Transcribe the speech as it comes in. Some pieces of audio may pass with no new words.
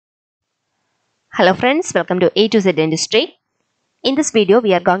Hello friends, welcome to A to Z Dentistry. In this video,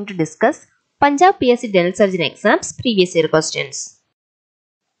 we are going to discuss Punjab PSC Dental Surgeon Exams previous year questions.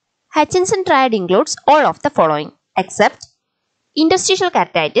 Hutchinson triad includes all of the following except interstitial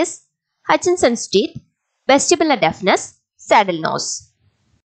keratitis, Hutchinson's teeth, vestibular deafness, saddle nose.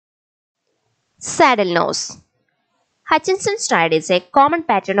 Saddle nose. Hutchinson's triad is a common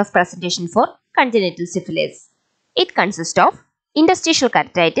pattern of presentation for congenital syphilis. It consists of interstitial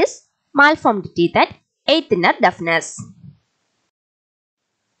keratitis, malformed teeth and eighth inner deafness.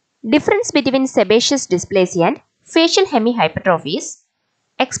 Difference between sebaceous dysplasia and facial hemihypertrophy is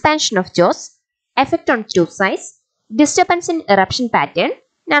expansion of jaws, effect on tooth size, disturbance in eruption pattern,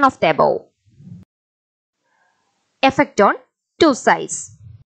 none of the above. Effect on tooth size.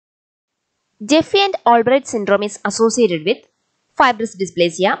 Jeffrey and Albright syndrome is associated with fibrous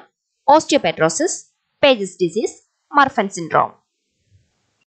dysplasia, osteopetrosis, Page's disease, Marfan syndrome.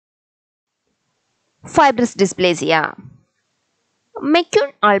 Fibrous dysplasia.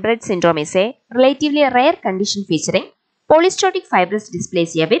 McCune-Albright syndrome is a relatively rare condition featuring polystotic fibrous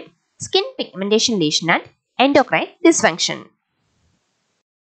dysplasia with skin pigmentation lesion and endocrine dysfunction.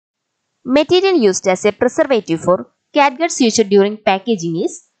 Material used as a preservative for catguts used during packaging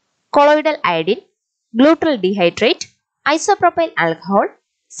is colloidal iodine, glutyl dihydrate, isopropyl alcohol,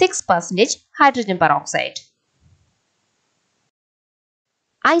 6% hydrogen peroxide.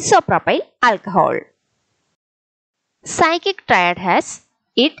 Isopropyl alcohol. Psychic triad has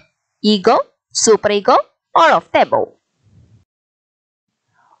id, ego, superego, all of the above.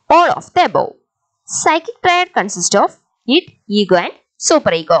 All of the above. Psychic triad consists of id, ego and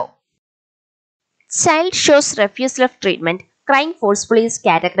superego. Child shows refusal of treatment. Crying forcefully is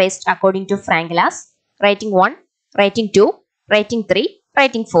categorized according to Frankel as rating 1, rating 2, rating 3,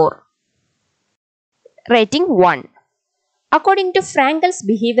 rating 4. Rating 1. According to Frankel's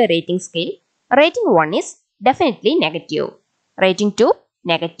behavior rating scale, rating 1 is definitely negative. Rating 2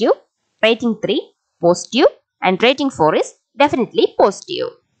 negative, rating 3 positive and rating 4 is definitely positive.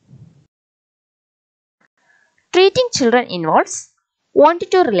 Treating children involves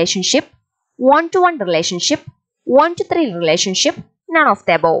 1-to-2 relationship, 1-to-1 relationship, 1-to-3 relationship, none of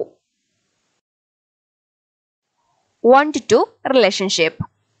the above. 1-to-2 relationship.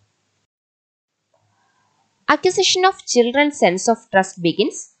 Acquisition of children's sense of trust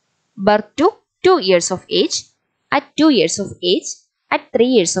begins birth to 2 years of age, at 2 years of age, at 3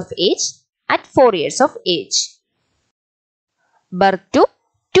 years of age, at 4 years of age. Birth to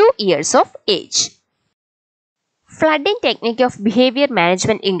 2 years of age. Flooding technique of behavior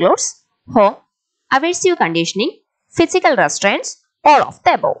management includes home, aversive conditioning, physical restraints, all of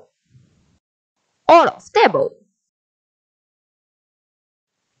the above. All of the above.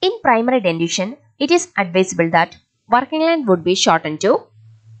 In primary dentition, it is advisable that working length would be shortened to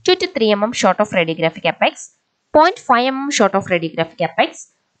 2 to 3 mm short of radiographic apex, 0.5 mm short of radiographic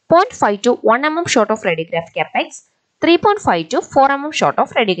apex, 0.5 to 1 mm short of radiographic apex, 3.5 to 4 mm short of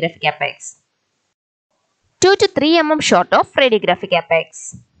radiographic apex, 2 to 3 mm short of radiographic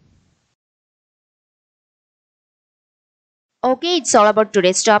apex. Okay, it's all about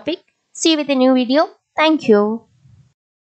today's topic. See you with a new video. Thank you.